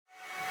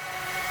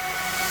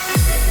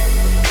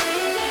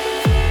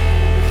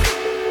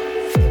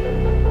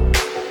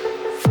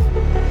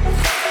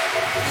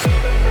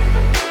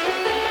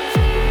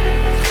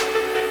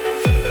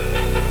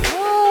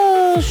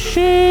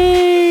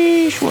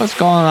what's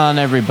going on,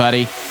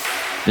 everybody?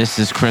 This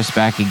is Chris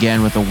back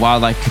again with the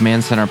Wildlife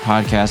Command Center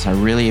podcast. I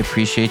really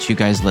appreciate you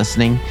guys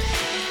listening.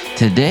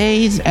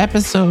 Today's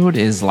episode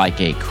is like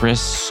a Chris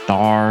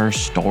Star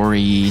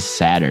Story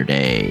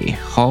Saturday.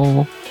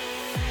 Oh,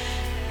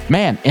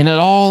 man. And it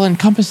all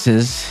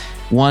encompasses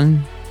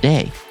one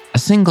day, a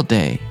single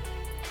day,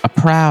 a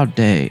proud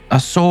day, a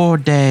sore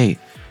day,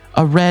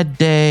 a red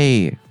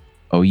day.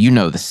 Oh, you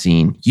know the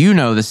scene. You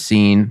know the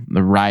scene.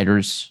 The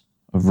riders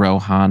of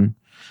Rohan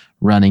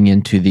running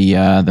into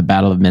the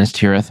Battle of Minas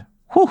Tirith.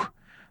 Whew,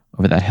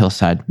 over that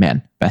hillside.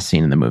 Man, best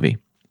scene in the movie.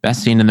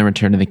 Best scene in The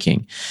Return of the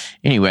King.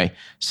 Anyway,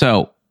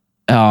 so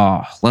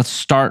let's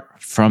start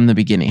from the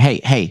beginning.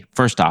 Hey,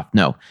 first off,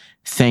 no.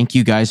 Thank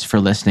you guys for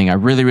listening. I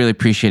really, really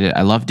appreciate it.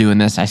 I love doing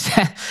this. I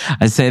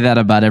say that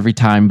about every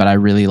time, but I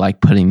really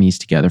like putting these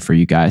together for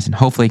you guys. And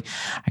hopefully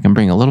I can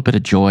bring a little bit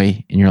of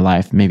joy in your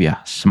life, maybe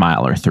a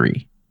smile or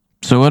three.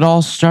 So it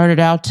all started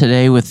out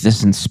today with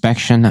this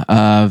inspection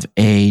of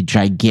a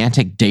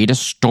gigantic data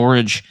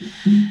storage.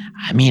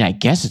 I mean, I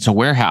guess it's a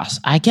warehouse.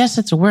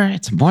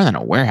 It's more than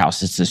a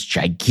warehouse. It's this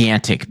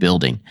gigantic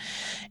building.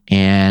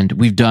 And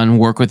we've done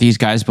work with these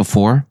guys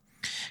before.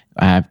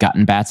 I've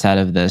gotten bats out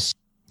of this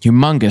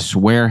humongous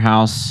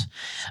warehouse.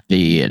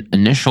 The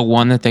initial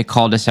one that they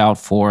called us out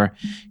for,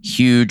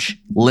 huge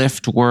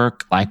lift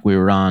work, like we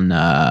were on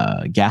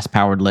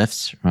gas-powered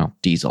lifts. Well,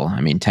 diesel,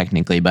 I mean,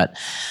 technically, but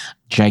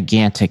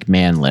gigantic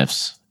man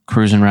lifts,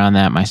 cruising around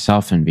that,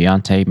 myself and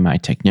Beyonce, my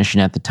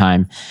technician at the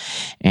time,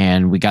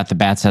 and we got the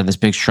bats out of this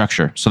big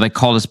structure. So they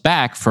called us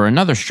back for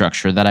another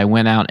structure that I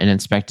went out and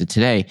inspected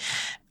today,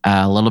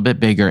 a little bit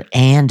bigger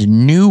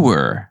and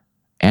newer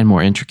and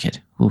more intricate.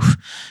 Oof,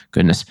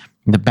 goodness.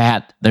 The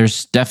bat,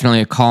 there's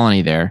definitely a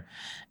colony there,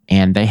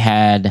 and they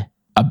had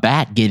a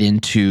bat get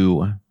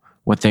into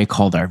what they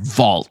call their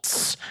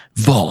vaults,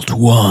 Vault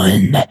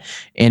 1,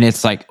 and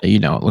it's like,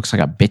 it looks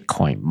like a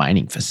Bitcoin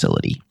mining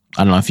facility.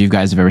 I don't know if you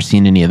guys have ever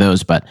seen any of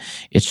those, but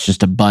it's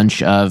just a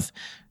bunch of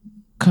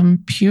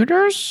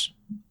computers.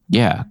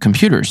 Yeah,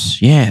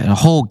 computers. Yeah, a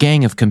whole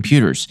gang of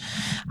computers.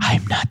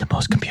 I'm not the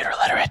most computer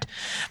literate.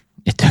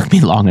 It took me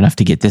long enough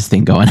to get this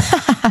thing going,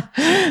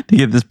 to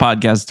get this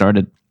podcast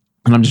started.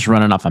 And I'm just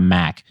running off a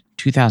Mac.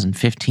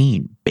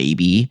 2015,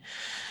 baby.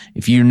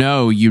 If you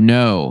know, you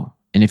know.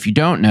 And if you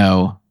don't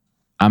know,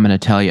 I'm going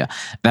to tell you.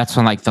 That's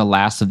when the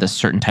last of this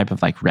certain type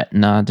of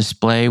retina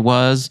display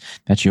was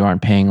that you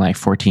aren't paying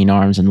 14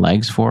 arms and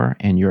legs for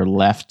and your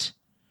left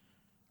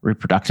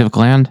reproductive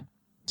gland.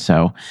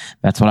 So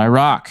that's what I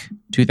rock.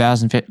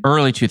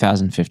 Early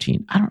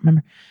 2015. I don't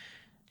remember.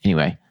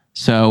 Anyway,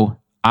 so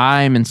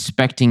I'm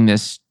inspecting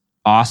this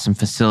awesome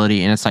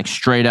facility and it's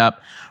straight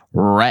up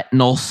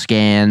retinal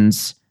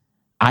scans,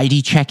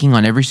 ID checking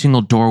on every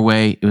single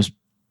doorway. It was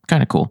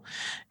kind of cool.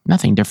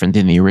 Nothing different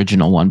than the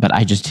original one, but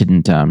I just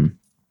didn't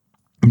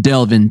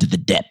delve into the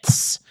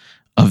depths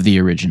of the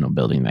original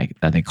building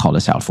that they called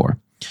us out for.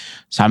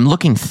 So I'm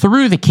looking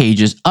through the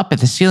cages up at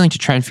the ceiling to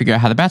try and figure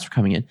out how the bats were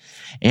coming in.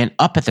 And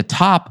up at the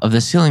top of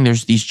the ceiling,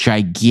 there's these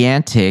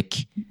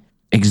gigantic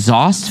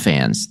exhaust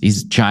fans,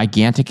 these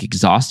gigantic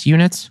exhaust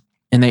units.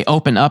 And they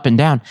open up and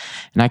down,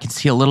 and I can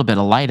see a little bit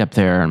of light up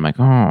there. I'm like,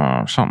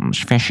 oh, something's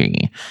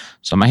fishy.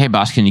 So I'm like, hey,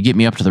 boss, can you get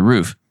me up to the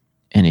roof?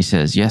 And he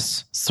says,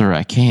 yes, sir,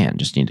 I can.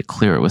 Just need to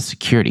clear it with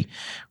security.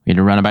 We had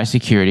to run it by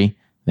security.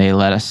 They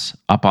let us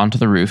up onto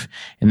the roof.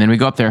 And then we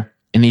go up there,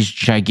 and these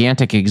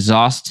gigantic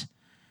exhaust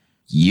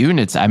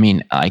units, I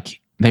mean,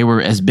 they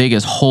were as big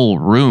as whole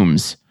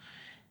rooms.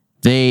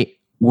 There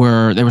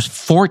was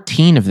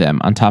 14 of them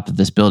on top of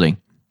this building.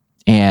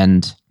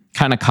 And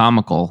kind of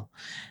comical.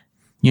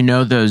 You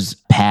know those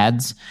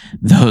pads,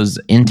 those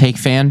intake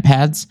fan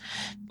pads,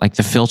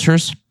 the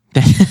filters?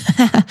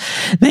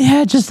 They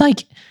had just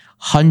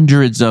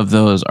hundreds of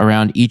those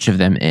around each of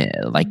them.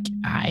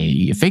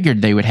 I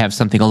figured they would have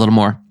something a little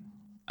more,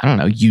 I don't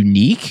know,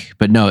 unique,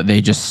 but no, they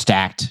just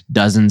stacked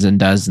dozens and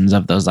dozens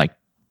of those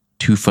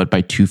 2 foot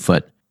by 2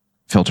 foot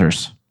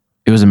filters.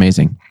 It was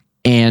amazing.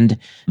 And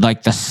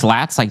the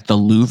slats, the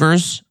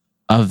louvers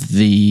of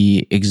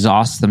the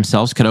exhausts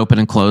themselves could open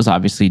and close,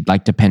 obviously,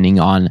 depending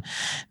on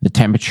the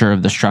temperature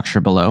of the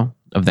structure below,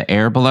 of the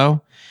air below.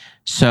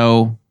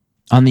 So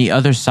on the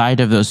other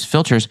side of those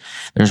filters,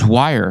 there's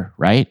wire,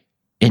 right?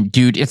 And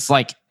dude, it's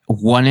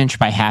 1 inch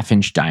by half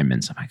inch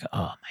diamonds. I'm like,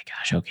 oh my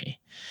gosh, okay.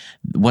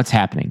 What's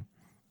happening?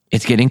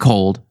 It's getting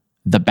cold.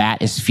 The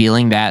bat is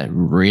feeling that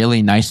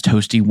really nice,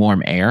 toasty,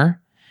 warm air.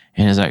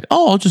 And is like,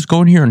 oh, I'll just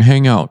go in here and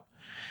hang out.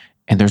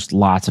 And there's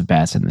lots of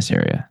bats in this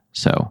area.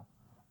 So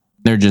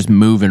they're just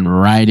moving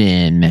right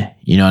in,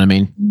 you know what I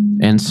mean?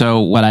 And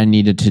so what I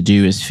needed to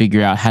do is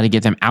figure out how to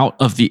get them out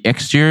of the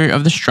exterior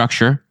of the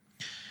structure,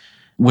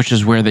 which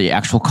is where the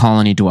actual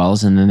colony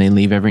dwells, and then they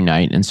leave every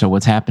night. And so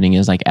what's happening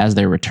is as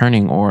they're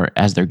returning or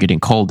as they're getting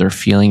cold, they're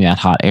feeling that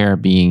hot air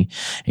being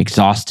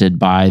exhausted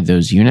by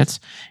those units.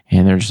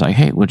 And they're just like,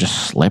 hey, we'll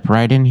just slip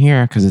right in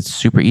here because it's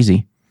super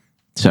easy.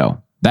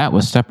 So that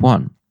was step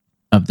 1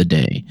 of the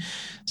day.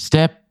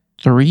 Step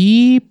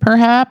 3,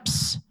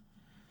 perhaps?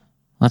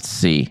 Let's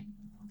see.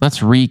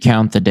 Let's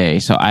recount the day.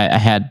 So I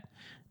had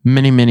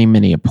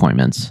many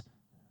appointments.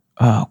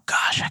 Oh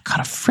gosh, I caught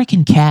a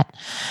freaking cat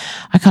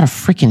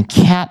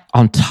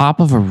on top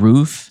of a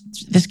roof.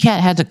 This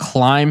cat had to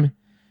climb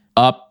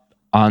up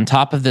on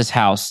top of this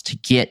house to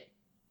get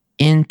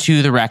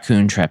into the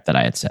raccoon trap that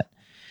I had set.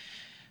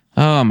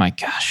 Oh my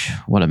gosh,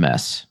 what a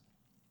mess.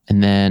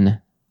 And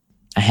then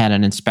I had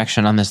an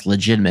inspection on this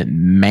legitimate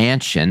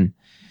mansion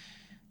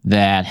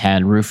that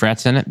had roof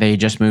rats in it. They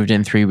just moved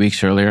in 3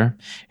 weeks earlier,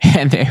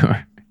 and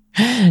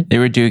they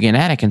were doing an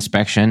attic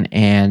inspection,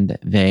 and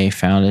they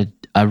found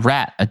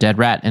a dead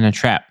rat in a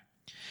trap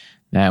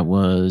that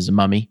was a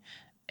mummy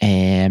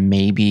and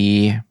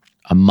maybe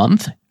a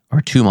month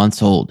or 2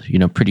 months old.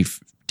 Pretty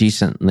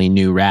decently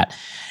new rat.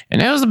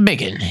 And it was a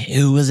big one.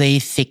 It was a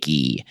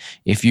thickie.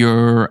 If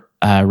you're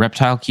a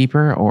reptile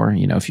keeper, or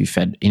if you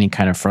fed any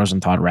kind of frozen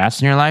thawed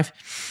rats in your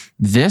life,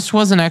 this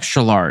was an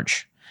extra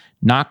large.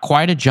 Not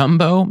quite a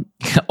jumbo.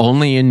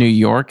 Only in New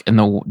York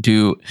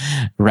do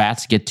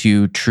rats get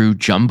to true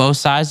jumbo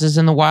sizes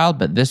in the wild,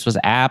 but this was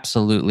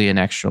absolutely an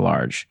extra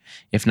large,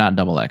 if not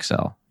double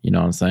XL. You know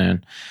what I'm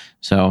saying?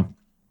 So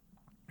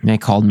they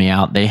called me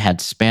out. They had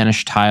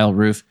Spanish tile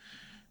roof.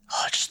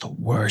 Oh, just the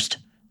worst.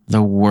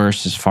 The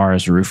worst as far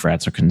as roof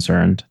rats are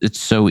concerned. It's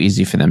so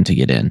easy for them to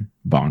get in.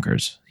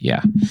 Bonkers.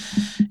 Yeah.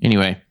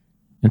 Anyway,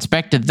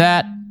 inspected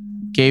that,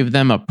 gave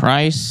them a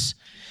price,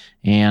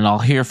 and I'll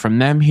hear from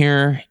them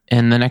here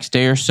in the next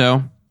day or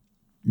so.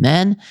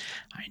 Then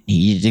I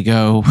needed to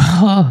go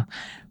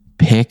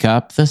pick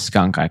up the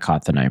skunk I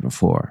caught the night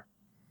before.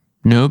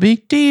 No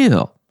big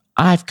deal.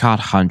 I've caught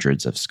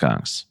hundreds of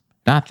skunks,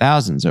 not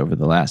thousands over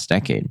the last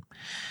decade.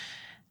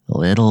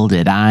 Little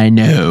did I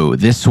know,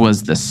 this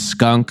was the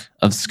skunk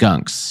of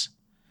skunks.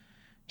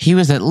 He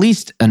was at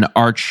least an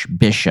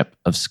archbishop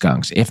of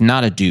skunks, if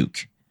not a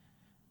duke.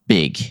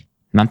 Big.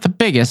 Not the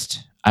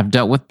biggest. I've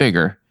dealt with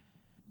bigger.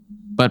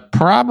 But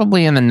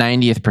probably in the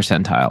 90th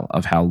percentile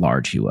of how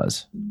large he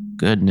was.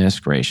 Goodness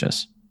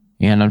gracious.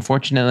 And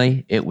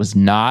unfortunately, it was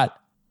not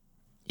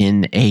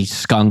in a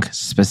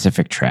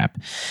skunk-specific trap.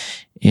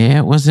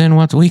 It was in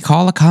what we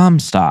call a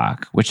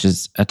Comstock, which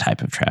is a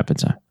type of trap.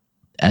 It's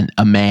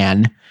a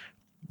man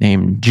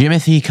named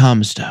Jimothy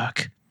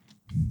Comstock.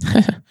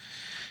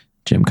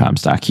 Jim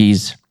Comstock.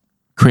 He's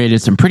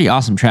created some pretty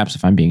awesome traps,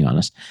 if I'm being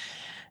honest.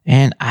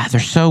 And they're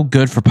so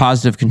good for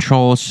positive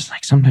control. It's just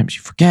like sometimes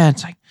you forget.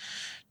 It's like,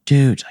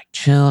 dude, like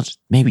chill. Just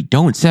maybe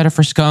don't set it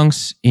for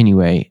skunks.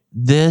 Anyway,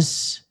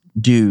 this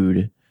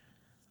dude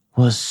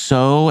was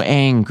so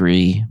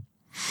angry.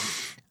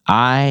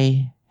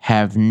 I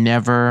have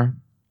never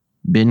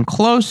been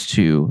close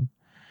to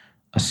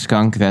a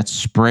skunk that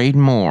sprayed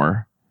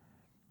more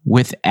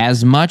with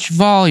as much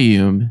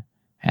volume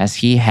as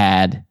he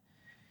had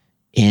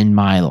in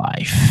my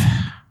life.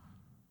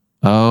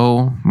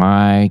 Oh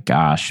my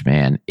gosh,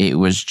 man. It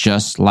was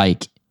just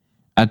like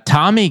a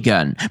Tommy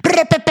gun.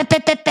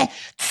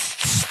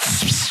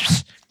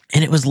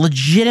 And it was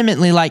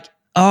legitimately like,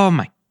 oh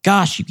my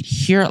gosh, you could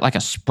hear it like a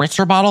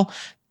spritzer bottle.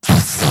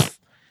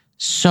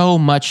 So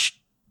much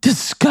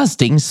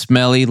disgusting,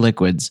 smelly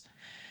liquids.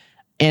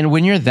 And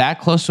when you're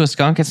that close to a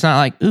skunk, it's not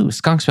like, ooh,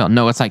 skunk smell.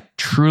 No, it's like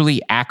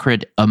truly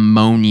acrid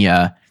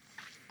ammonia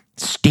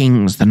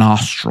stings the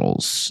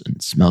nostrils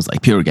and smells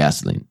like pure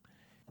gasoline.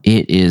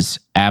 It is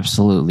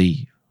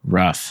absolutely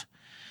rough.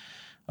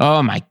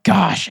 Oh my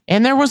gosh.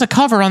 And there was a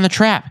cover on the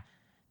trap.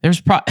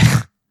 There's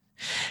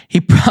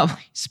he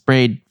probably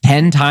sprayed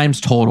 10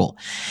 times total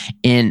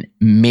in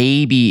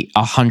maybe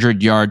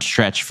 100-yard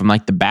stretch from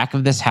like the back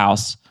of this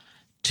house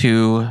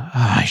to,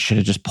 I should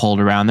have just pulled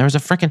around. There was a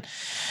freaking,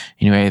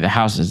 anyway, the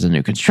house is a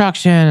new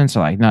construction, and so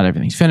like not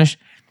everything's finished.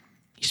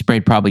 He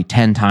sprayed probably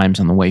 10 times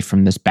on the way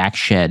from this back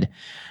shed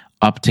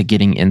up to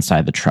getting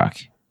inside the truck.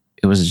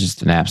 It was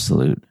just an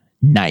absolute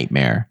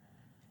nightmare.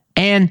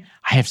 And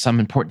I have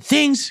some important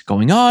things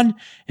going on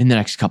in the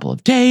next couple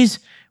of days,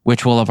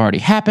 which will have already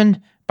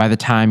happened by the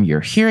time you're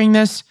hearing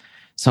this.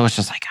 So it's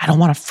just like, I don't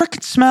want to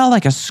freaking smell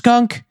like a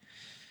skunk.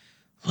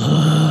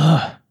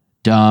 Ugh.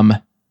 Dumb.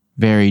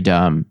 Very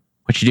dumb.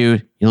 What you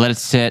do, you let it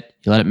sit,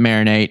 you let it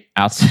marinate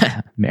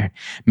outside,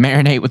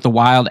 marinate with the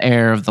wild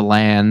air of the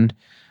land.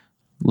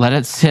 Let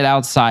it sit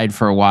outside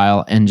for a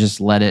while and just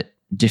let it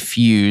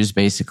diffuse,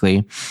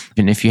 basically.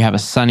 And if you have a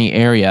sunny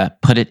area,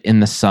 put it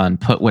in the sun.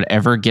 Put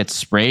whatever gets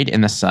sprayed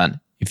in the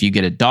sun. If you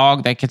get a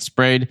dog that gets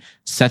sprayed,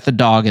 set the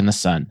dog in the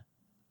sun.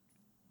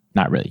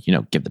 Not really,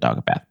 give the dog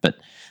a bath, but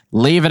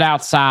leave it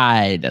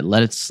outside and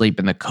let it sleep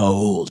in the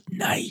cold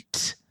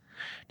night.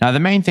 Now, the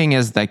main thing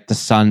is like the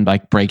sun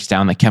breaks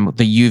down the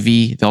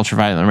UV, the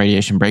ultraviolet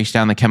radiation breaks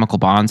down the chemical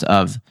bonds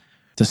of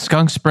the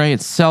skunk spray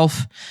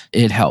itself.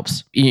 It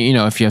helps,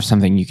 if you have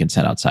something you can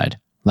set outside,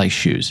 like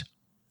shoes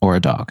or a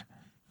dog.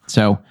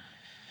 So,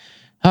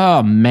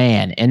 oh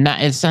man. And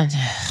it's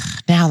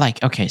now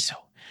like, okay, so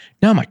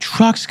now my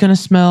truck's going to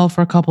smell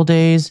for a couple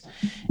days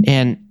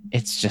and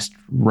it's just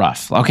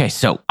rough. Okay,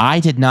 so I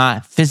did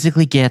not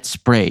physically get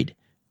sprayed,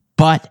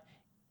 but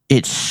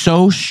it's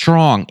so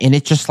strong and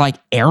it just like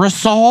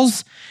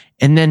aerosols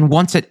And then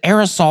once it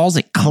aerosols,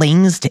 it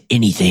clings to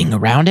anything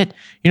around it.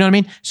 You know what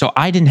I mean? So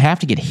I didn't have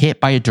to get hit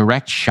by a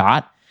direct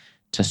shot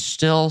to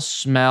still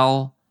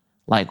smell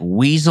like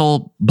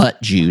weasel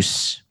butt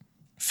juice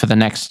for the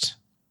next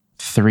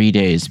 3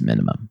 days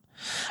minimum.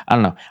 I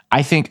don't know.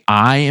 I think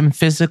I am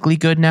physically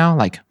good now,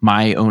 like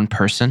my own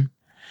person.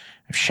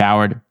 I've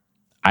showered.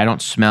 I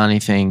don't smell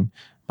anything.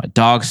 My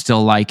dogs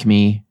still like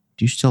me.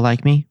 Do you still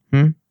like me?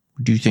 What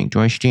do you think? Do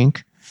I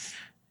stink?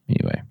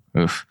 Anyway,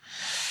 oof.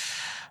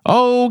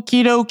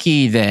 Okie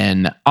dokie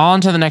then.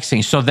 On to the next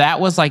thing. So that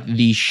was like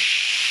the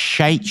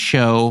shite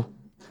show,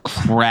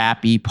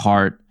 crappy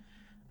part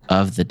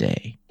of the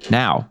day.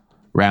 Now,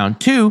 round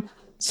 2,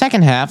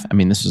 second half. I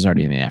mean, this was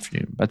already in the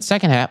afternoon, but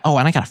second half. Oh,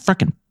 and I got a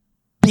freaking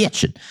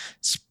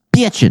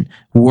bitchin'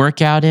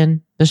 workout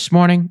in this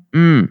morning.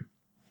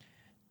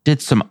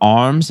 Did some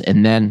arms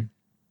and then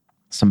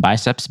some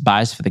biceps,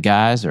 buys for the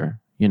guys, or,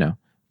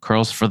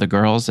 curls for the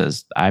girls,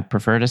 as I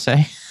prefer to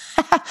say.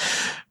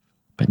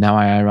 But now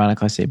I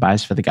ironically say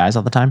buys for the guys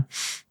all the time.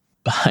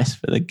 Buys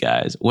for the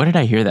guys. Where did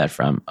I hear that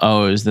from?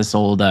 Oh, it was this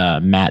old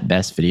Matt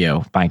Best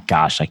video. My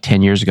gosh, like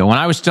 10 years ago when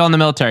I was still in the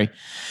military.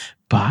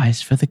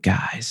 Buys for the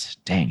guys.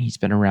 Dang, he's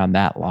been around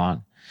that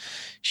long.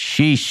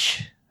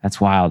 Sheesh. That's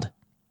wild.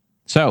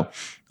 So,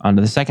 on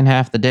to the second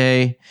half of the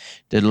day.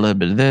 Did a little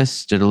bit of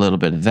this, did a little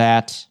bit of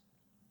that.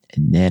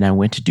 And then I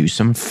went to do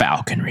some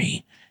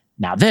falconry.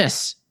 Now,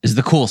 this is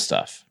the cool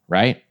stuff,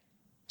 right?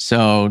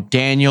 So,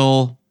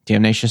 Daniel,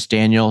 Damnatious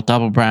Daniel,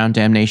 Double Brown,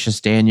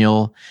 Damnatious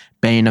Daniel,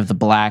 Bane of the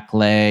Black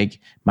Leg,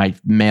 my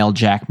male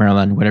Jack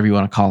Maryland, whatever you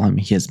want to call him.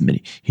 He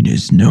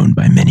is known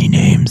by many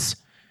names.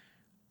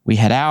 We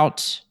head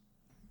out.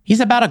 He's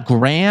about 1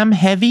 gram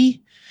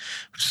heavy,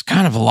 which is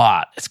kind of a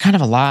lot. It's kind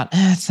of a lot.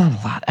 It's not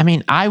a lot. I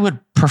mean, I would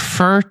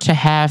prefer to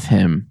have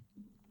him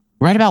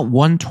right about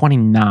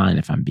 129,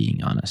 if I'm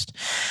being honest.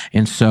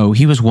 And so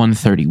he was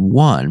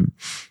 131.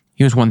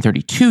 He was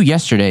 132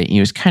 yesterday, and he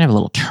was kind of a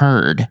little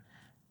turd.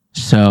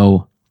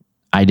 So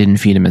I didn't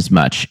feed him as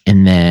much.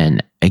 And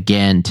then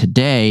again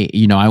today,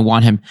 I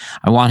want him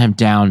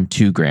down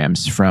 2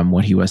 grams from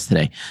what he was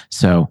today.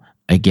 So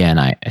again,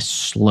 I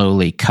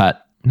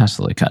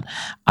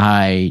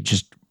I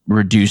just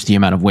reduced the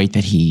amount of weight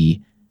that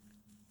he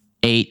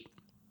ate.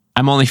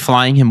 I'm only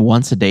flying him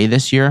once a day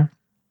this year.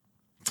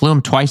 Flew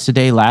him twice a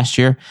day last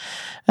year.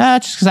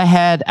 Just because I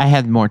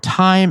had more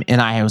time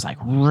and I was like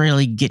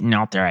really getting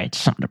out there. I had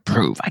something to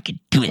prove. I could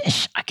do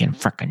this. I can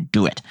freaking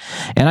do it.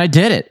 And I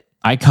did it.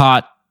 I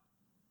caught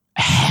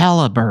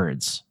hella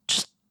birds.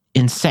 Just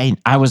insane.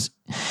 I was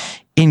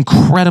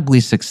incredibly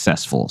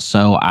successful.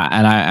 So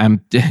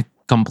I'm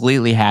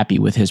completely happy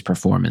with his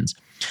performance.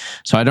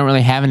 So I don't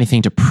really have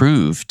anything to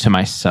prove to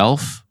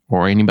myself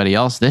or anybody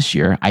else this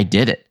year. I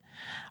did it.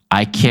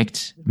 I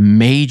kicked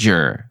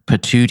major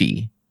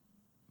patootie,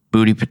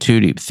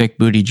 thick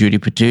booty Judy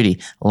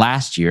patootie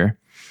last year.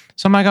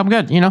 So I'm like, I'm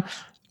good.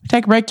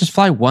 Take a break, just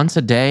fly once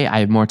a day. I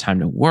have more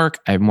time to work.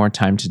 I have more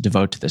time to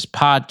devote to this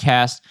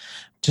podcast,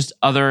 just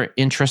other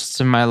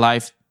interests in my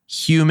life.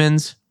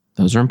 Humans,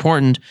 those are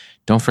important.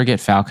 Don't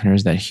forget,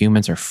 falconers, that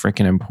humans are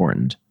freaking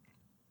important.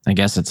 I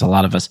guess it's a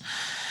lot of us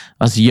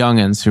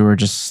youngins who are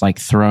just like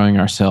throwing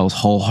ourselves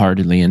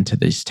wholeheartedly into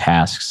these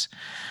tasks.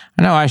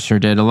 I know I sure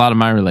did. A lot of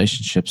my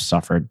relationships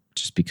suffered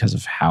just because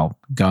of how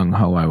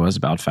gung-ho I was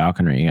about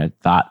falconry. I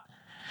thought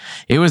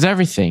it was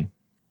everything.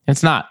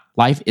 It's not.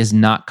 Life is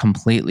not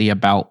completely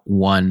about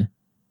one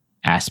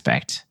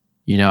aspect.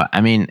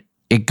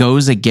 It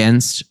goes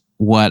against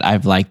what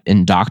I've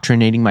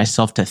indoctrinating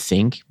myself to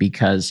think,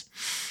 because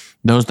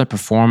those that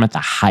perform at the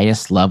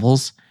highest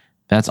levels,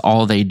 that's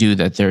all they do,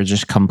 that they're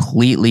just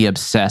completely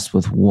obsessed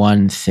with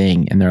one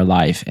thing in their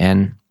life.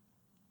 And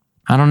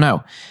I don't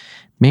know,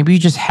 maybe you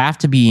just have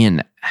to be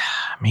an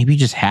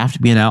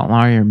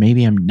outlier.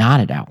 Maybe I'm not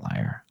an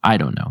outlier. I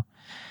don't know.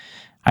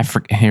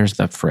 Here's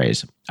the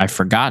phrase. I've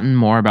forgotten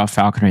more about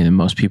falconry than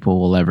most people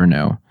will ever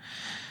know,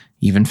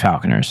 even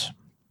falconers,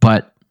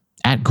 but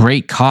at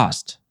great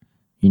cost.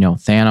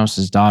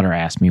 Thanos' daughter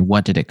asked me,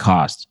 what did it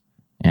cost?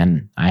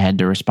 And I had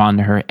to respond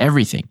to her,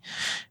 everything.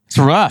 It's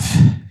rough,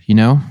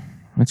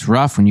 It's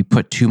rough when you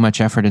put too much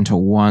effort into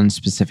one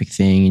specific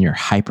thing and you're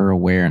hyper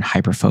aware and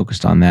hyper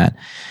focused on that.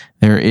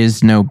 There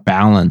is no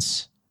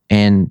balance.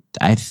 And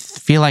I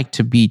feel like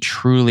to be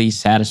truly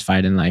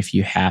satisfied in life,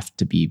 you have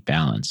to be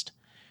balanced.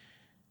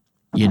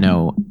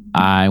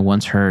 I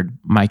once heard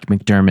Mike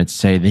McDermott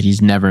say that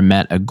he's never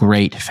met a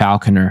great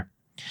falconer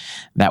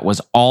that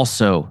was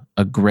also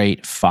a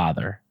great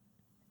father.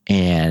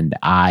 And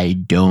I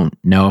don't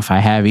know if I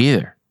have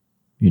either.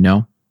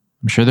 I'm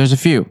sure there's a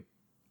few.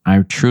 I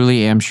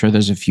truly am sure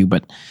there's a few,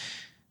 but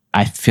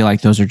I feel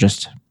like those are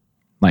just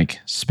like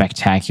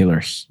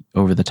spectacular,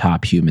 over the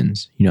top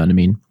humans. You know what I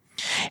mean?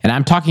 And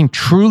I'm talking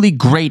truly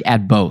great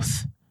at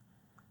both.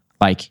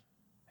 Like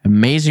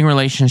amazing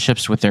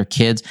relationships with their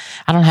kids.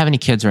 I don't have any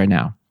kids right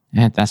now.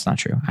 That's not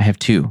true. I have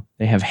 2.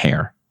 They have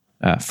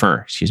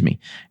fur, and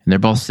they're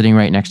both sitting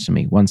right next to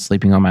me. One's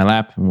sleeping on my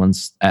lap and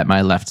one's at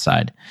my left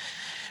side.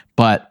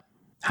 But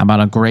how about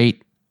a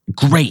great,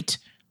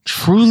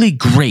 truly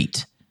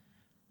great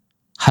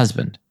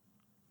husband,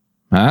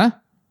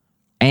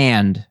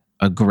 and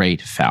a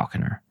great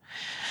falconer.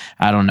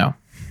 I don't know.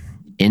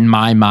 In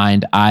my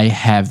mind, I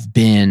have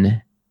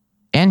been,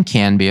 and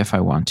can be if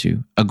I want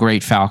to, a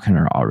great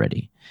falconer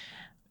already.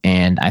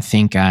 And I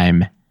think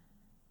I'm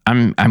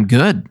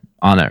good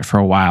on it for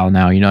a while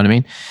now. You know what I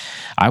mean?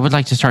 I would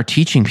like to start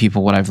teaching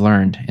people what I've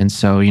learned. And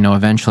so,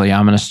 eventually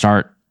I'm going to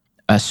start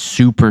a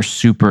super,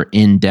 super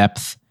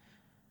in-depth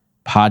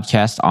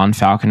podcast on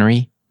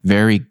falconry,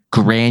 very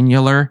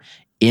granular,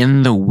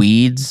 in the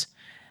weeds,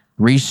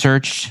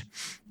 researched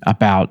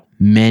about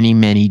many,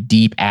 many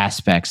deep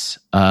aspects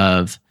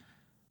of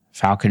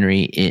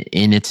falconry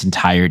in its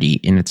entirety.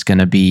 And it's going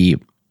to be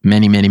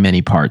many, many,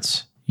 many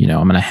parts. I'm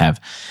going to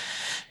have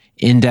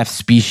in-depth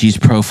species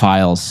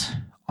profiles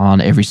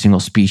on every single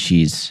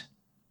species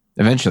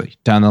eventually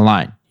down the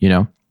line.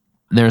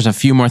 There's a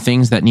few more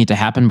things that need to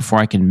happen before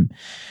I can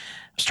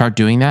start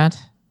doing that.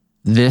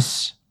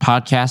 This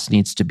podcast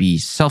needs to be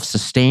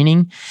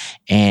self-sustaining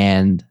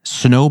and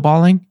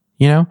snowballing,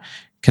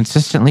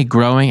 consistently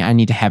growing. I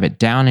need to have it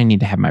down. I need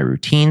to have my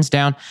routines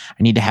down.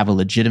 I need to have a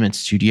legitimate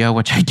studio,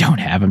 which I don't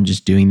have. I'm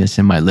just doing this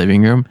in my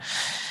living room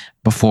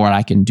before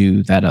I can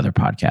do that other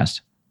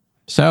podcast.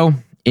 So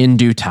in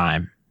due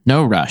time.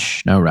 No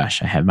rush.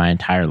 I have my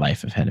entire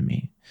life ahead of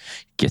me.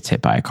 Gets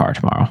hit by a car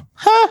tomorrow.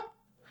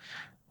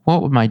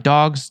 What would my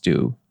dogs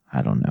do?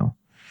 I don't know.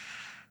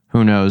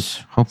 Who knows?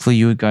 Hopefully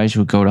you guys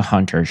will go to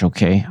hunters,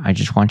 okay? I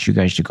just want you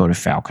guys to go to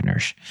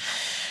falconers.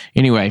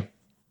 Anyway,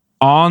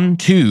 on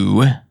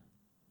to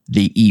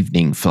the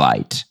evening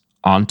flight.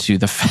 Onto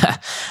the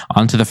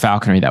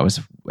falconry that was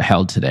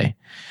held today.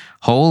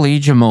 Holy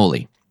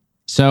jamoli.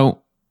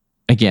 So,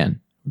 again,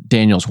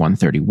 Daniel's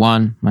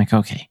 131. I'm like,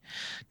 okay,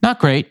 not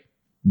great.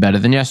 Better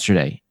than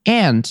yesterday.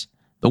 And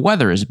the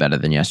weather is better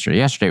than yesterday.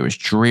 Yesterday was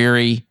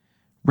dreary,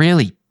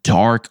 really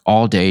dark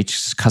all day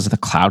just because of the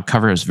cloud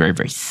cover. It was very,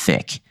 very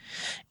thick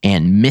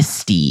and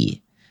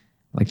misty,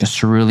 like the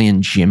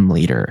cerulean gym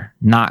leader.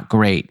 Not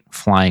great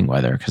flying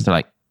weather because they're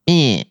like,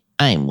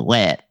 I'm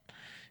wet.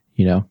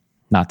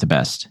 Not the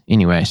best.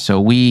 Anyway, so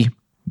we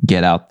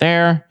get out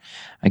there.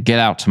 I get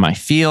out to my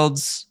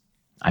fields.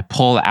 I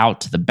pull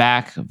out to the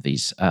back of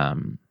these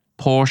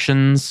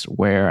portions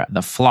where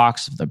the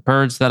flocks of the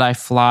birds that I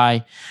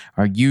fly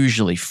are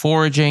usually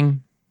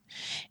foraging,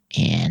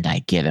 and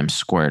I get them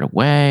squared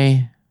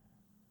away,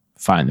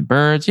 find the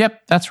birds.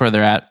 Yep, that's where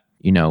they're at.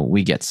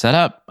 We get set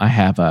up. I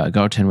have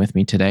Goten with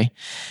me today.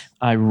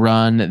 I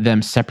run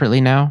them separately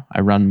now.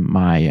 I run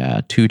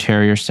my two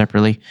terriers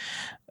separately,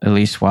 at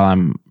least while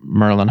I'm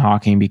Merlin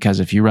hawking, because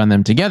if you run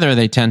them together,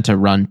 they tend to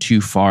run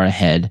too far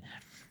ahead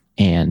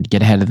and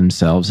get ahead of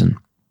themselves and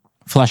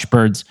flush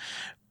birds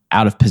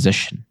out of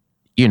position.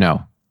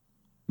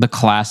 The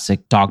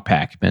classic dog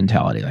pack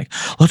mentality, like,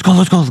 let's go.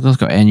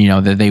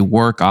 And, they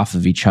work off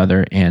of each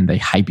other and they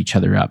hype each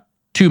other up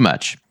too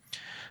much.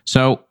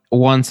 So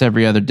once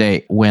every other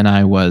day, when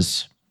I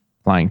was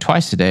flying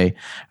twice a day,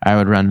 I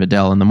would run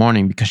Videl in the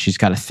morning because she's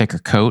got a thicker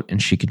coat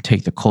and she can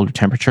take the colder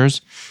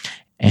temperatures.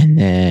 And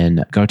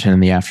then Goten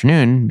in the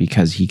afternoon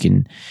because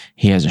he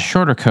has a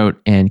shorter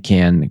coat and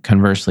can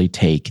conversely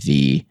take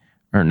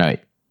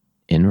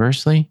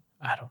inversely?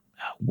 I don't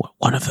know.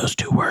 One of those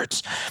two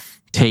words.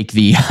 Take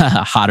the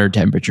hotter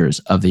temperatures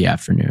of the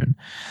afternoon.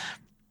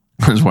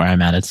 This is where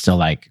I'm at. It's still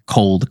like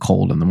cold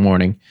in the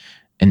morning.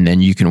 And then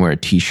you can wear a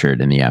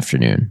t-shirt in the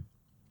afternoon.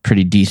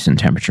 Pretty decent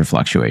temperature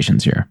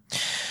fluctuations here.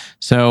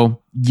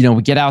 So,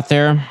 we get out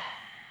there.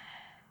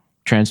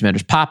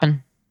 Transmitter's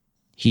popping.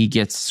 He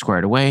gets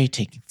squared away,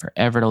 taking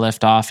forever to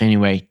lift off.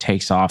 Anyway,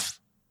 takes off,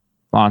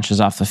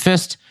 launches off the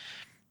fist,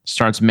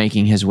 starts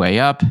making his way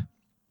up.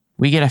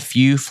 We get a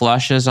few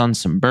flushes on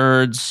some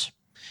birds,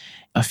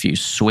 a few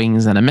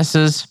swings and a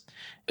misses.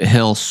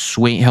 He'll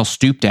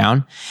stoop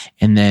down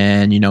and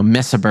then,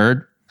 miss a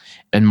bird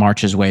and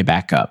march his way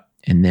back up.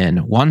 And then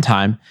one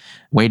time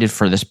waited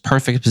for this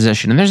perfect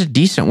position. And there's a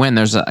decent wind.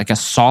 There's a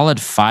solid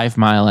 5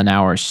 mile an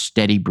hour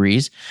steady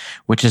breeze,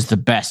 which is the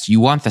best. You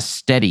want the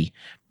steady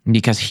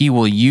because he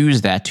will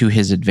use that to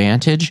his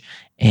advantage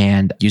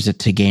and use it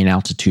to gain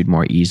altitude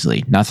more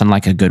easily. Nothing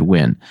like a good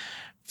wind.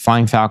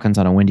 Flying falcons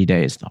on a windy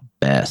day is the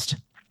best.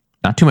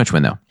 Not too much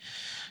wind though.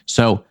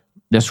 So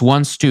this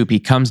one stoop, he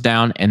comes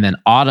down and then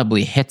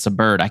audibly hits a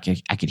bird. I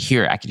could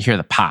hear it. I could hear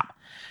the pop.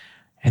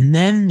 And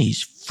then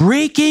these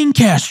freaking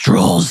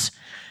kestrels,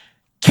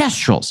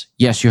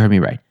 yes, you heard me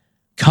right,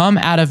 come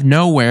out of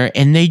nowhere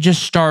and they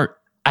just start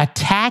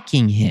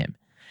attacking him,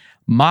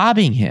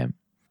 mobbing him.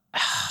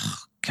 Oh,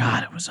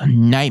 God, it was a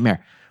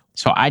nightmare.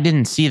 So I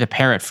didn't see the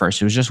pair at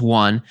first. It was just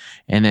one,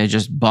 and they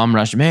just bum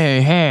rushed him.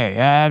 Hey,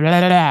 blah,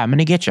 blah, blah, I'm going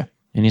to get you.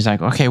 And he's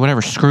like, okay,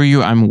 whatever, screw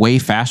you. I'm way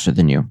faster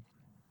than you.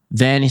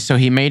 Then, so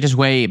he made his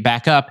way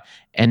back up,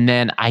 and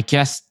then I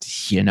guess,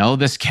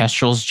 this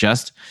kestrel's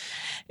just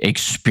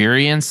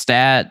experienced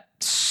at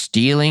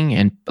stealing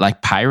and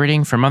like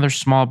pirating from other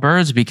small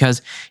birds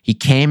because he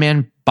came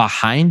in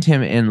behind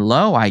him in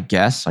low, I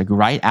guess, like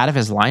right out of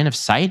his line of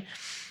sight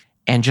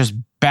and just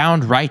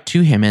bound right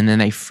to him. And then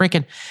they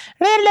freaking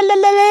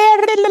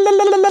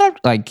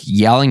like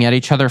yelling at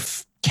each other,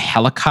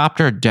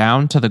 helicopter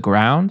down to the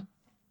ground.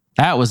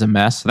 That was a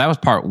mess. So that was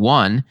part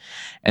one.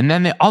 And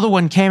then the other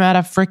one came out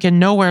of freaking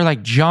nowhere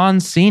like John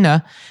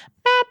Cena.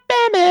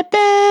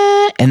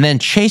 And then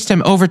chased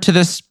him over to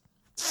this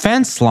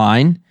fence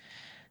line.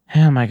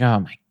 And I'm like, oh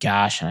my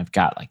gosh. And I've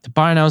got like the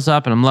binos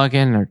up and I'm looking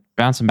and they're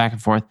bouncing back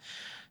and forth.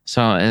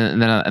 So,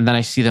 and then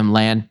I see them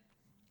land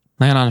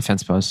on a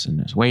fence post and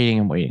just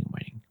waiting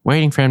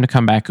for him to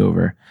come back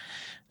over.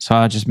 So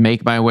I'll just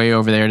make my way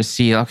over there to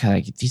see, okay,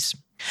 like these.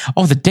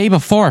 Oh, the day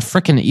before, a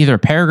freaking either a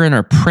peregrine or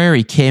a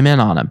prairie came in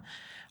on him.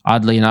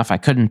 Oddly enough, I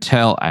couldn't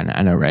tell. I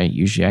know, right?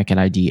 Usually I can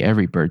ID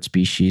every bird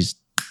species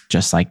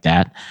just like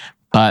that.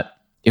 But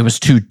it was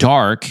too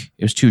dark.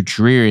 It was too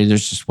dreary. There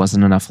just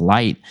wasn't enough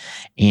light.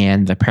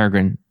 And the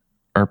peregrine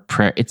or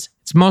it's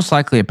most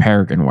likely a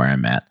peregrine where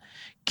I'm at,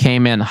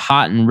 came in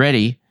hot and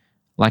ready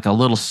like a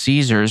Little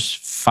Caesars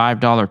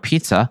 $5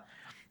 pizza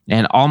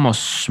and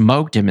almost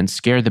smoked him and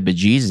scared the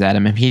bejesus out of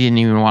him. And he didn't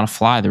even want to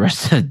fly the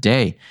rest of the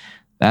day.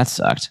 That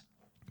sucked.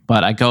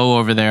 But I go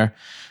over there,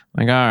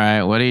 like, all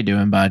right, what are you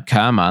doing, bud?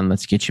 Come on,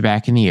 let's get you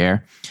back in the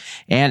air.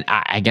 And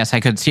I guess I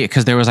could see it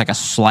because there was like a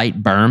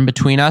slight berm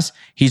between us.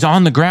 He's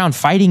on the ground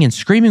fighting and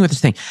screaming with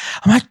this thing.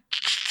 I'm like,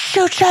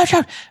 shoot.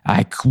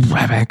 I go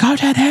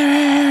down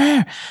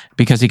there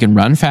because he can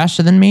run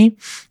faster than me.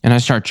 And I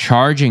start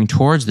charging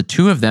towards the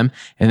two of them.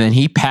 And then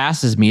he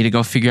passes me to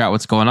go figure out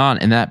what's going on.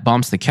 And that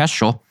bumps the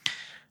kestrel.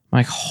 I'm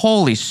like,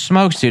 holy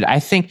smokes, dude. I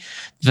think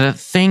the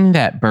thing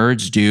that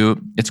birds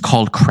do, it's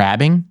called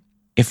crabbing.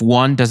 If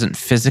one doesn't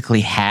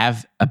physically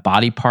have a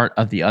body part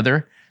of the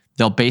other,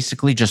 they'll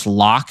basically just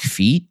lock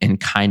feet and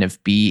kind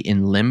of be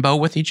in limbo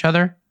with each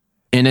other.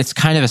 And it's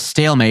kind of a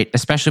stalemate,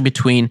 especially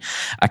between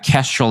a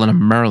kestrel and a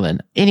merlin.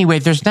 Anyway,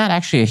 there's not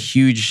actually a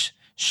huge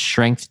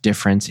strength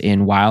difference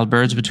in wild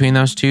birds between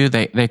those two.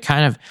 They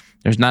kind of,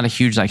 there's not a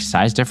huge like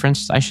size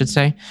difference, I should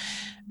say.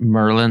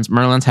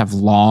 Merlins have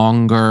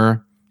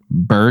longer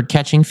bird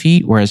catching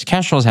feet, whereas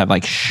kestrels have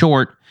like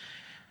short,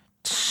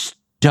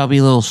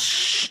 stubby little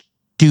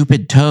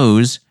stupid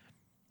toes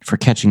for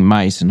catching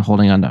mice and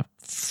holding on to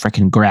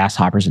freaking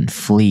grasshoppers and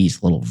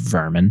fleas, little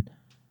vermin.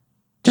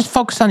 Just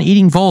focus on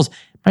eating voles.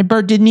 My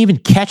bird didn't even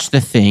catch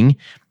the thing.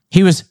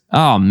 He was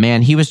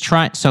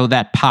trying. So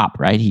that pop,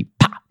 right? He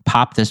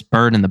popped this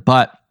bird in the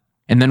butt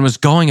and then was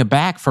going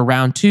back for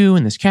round two.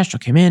 And this kestrel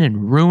came in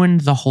and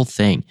ruined the whole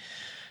thing.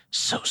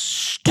 So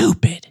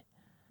stupid.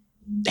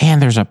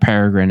 And there's a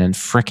peregrine and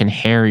frickin'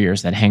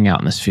 harriers that hang out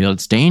in this field.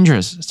 It's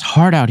dangerous. It's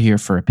hard out here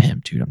for a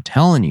pimp, dude. I'm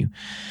telling you.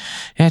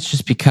 And it's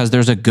just because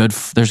there's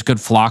good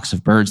flocks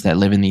of birds that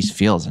live in these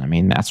fields. And I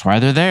mean, that's why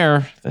they're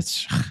there.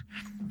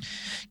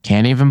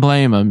 Can't even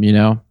blame them, you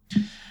know.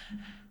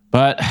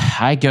 But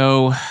I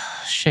go,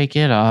 shake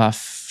it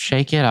off.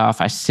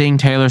 I sing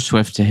Taylor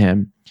Swift to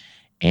him.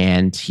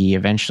 And he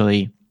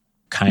eventually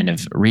kind of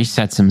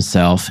resets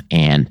himself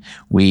and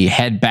we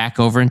head back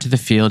over into the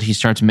field. He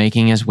starts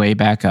making his way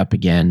back up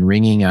again,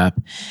 ringing up,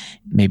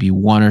 maybe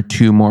one or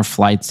two more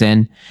flights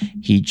in.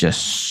 He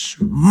just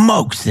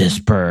smokes this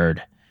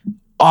bird.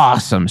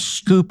 Awesome.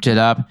 Scooped it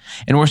up.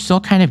 And we're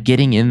still kind of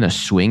getting in the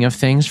swing of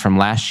things from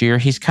last year.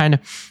 He's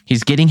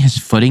getting his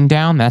footing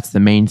down. That's the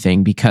main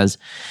thing because,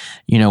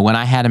 you know, when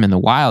I had him in the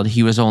wild,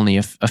 he was only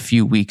a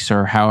few weeks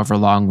or however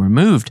long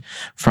removed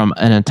from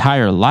an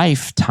entire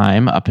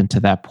lifetime up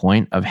until that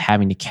point of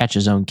having to catch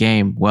his own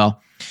game.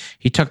 Well,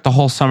 he took the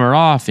whole summer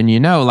off. And,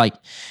 you know, like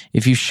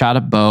if you shot a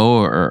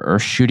bow or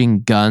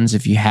shooting guns,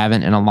 if you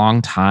haven't in a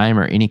long time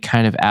or any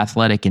kind of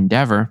athletic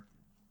endeavor,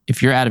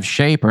 if you're out of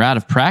shape or out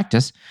of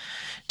practice,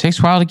 takes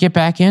a while to get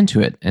back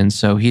into it. And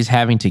so he's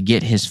having to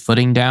get his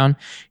footing down.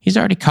 He's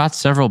already caught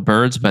several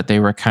birds, but they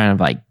were kind of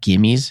like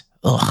gimmies.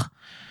 Ugh.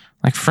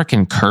 Like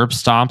freaking curb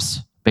stomps,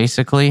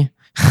 basically.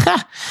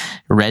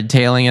 Red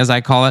tailing, as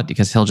I call it,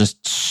 because he'll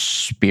just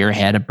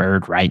spearhead a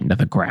bird right into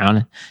the ground.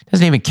 It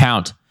doesn't even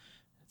count.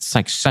 It's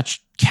like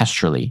such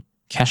kestrelry.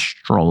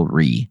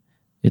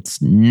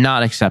 It's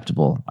not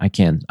acceptable.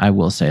 I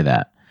will say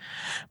that.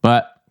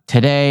 But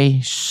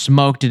today,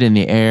 smoked it in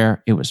the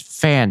air. It was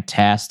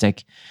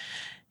fantastic.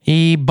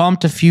 He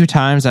bumped a few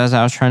times as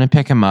I was trying to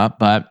pick him up,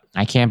 but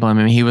I can't blame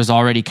him. He was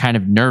already kind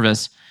of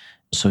nervous,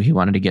 so he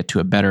wanted to get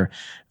to a better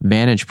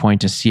vantage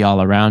point to see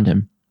all around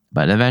him.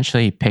 But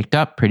eventually he picked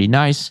up pretty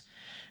nice,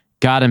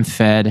 got him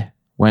fed,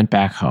 went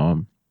back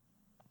home,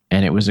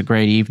 and it was a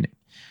great evening.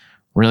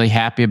 Really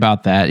happy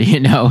about that, you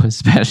know,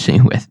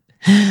 especially with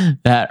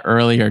that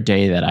earlier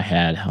day that I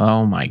had.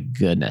 Oh my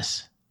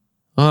goodness.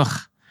 Ugh.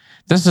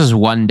 This is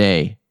one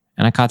day,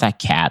 and I caught that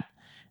cat,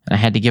 and I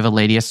had to give a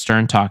lady a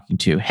stern talking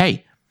to.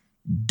 Hey,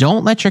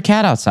 don't let your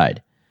cat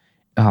outside.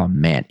 Oh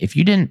man, if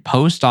you didn't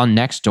post on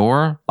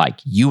Nextdoor, like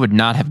you would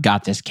not have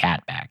got this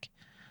cat back.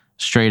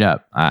 Straight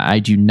up. I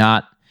do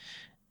not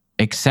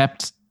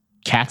accept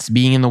cats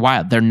being in the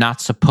wild. They're not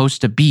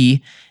supposed to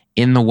be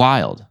in the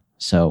wild.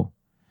 So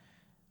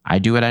I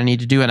do what I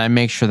need to do, and I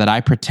make sure that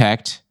I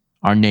protect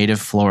our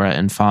native flora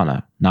and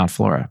fauna, not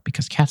flora,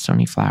 because cats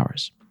don't eat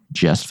flowers,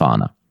 just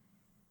fauna.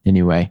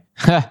 Anyway,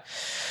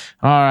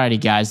 alrighty,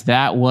 guys,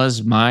 that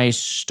was my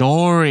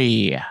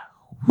story.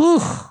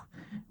 Whew.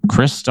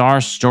 Chris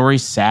Starr Story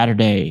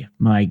Saturday.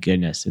 My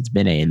goodness, it's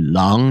been a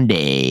long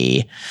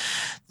day.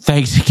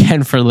 Thanks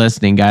again for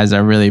listening, guys. I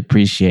really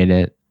appreciate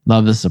it.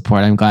 Love the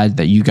support. I'm glad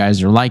that you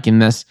guys are liking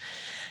this.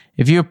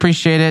 If you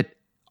appreciate it,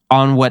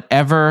 on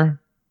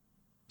whatever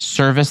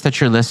service that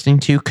you're listening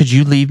to, could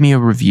you leave me a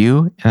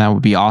review? And that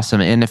would be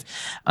awesome. And if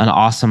an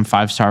awesome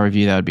 5-star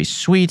review, that would be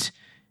sweet.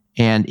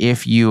 And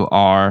if you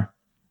are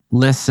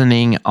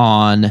listening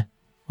on,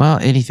 well,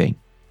 anything,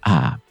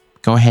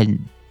 go ahead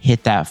and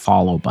hit that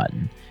follow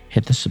button.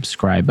 Hit the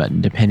subscribe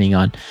button, depending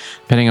on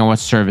what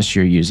service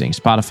you're using.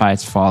 Spotify,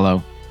 it's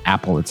follow.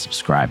 Apple, it's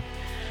subscribe.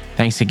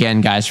 Thanks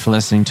again, guys, for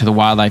listening to the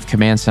Wildlife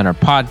Command Center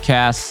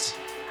podcast.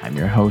 I'm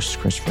your host,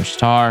 Christopher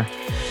Starr.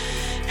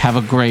 Have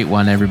a great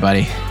one,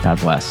 everybody. God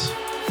bless.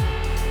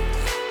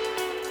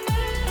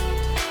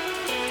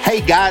 Hey,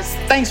 guys,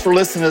 thanks for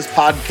listening to this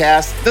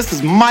podcast. This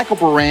is Michael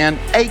Baran,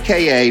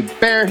 a.k.a.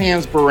 Bare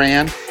Hands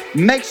Baran.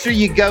 Make sure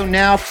you go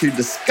now to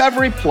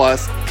Discovery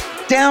Plus.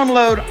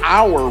 Download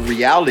our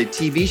reality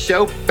TV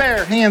show,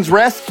 Bare Hands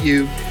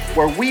Rescue,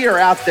 where we are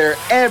out there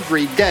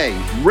every day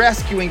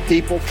rescuing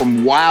people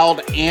from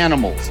wild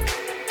animals.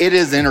 It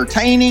is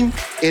entertaining,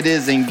 it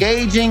is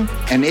engaging,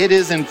 and it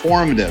is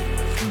informative.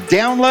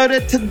 Download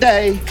it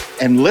today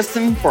and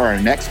listen for our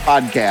next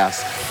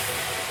podcast.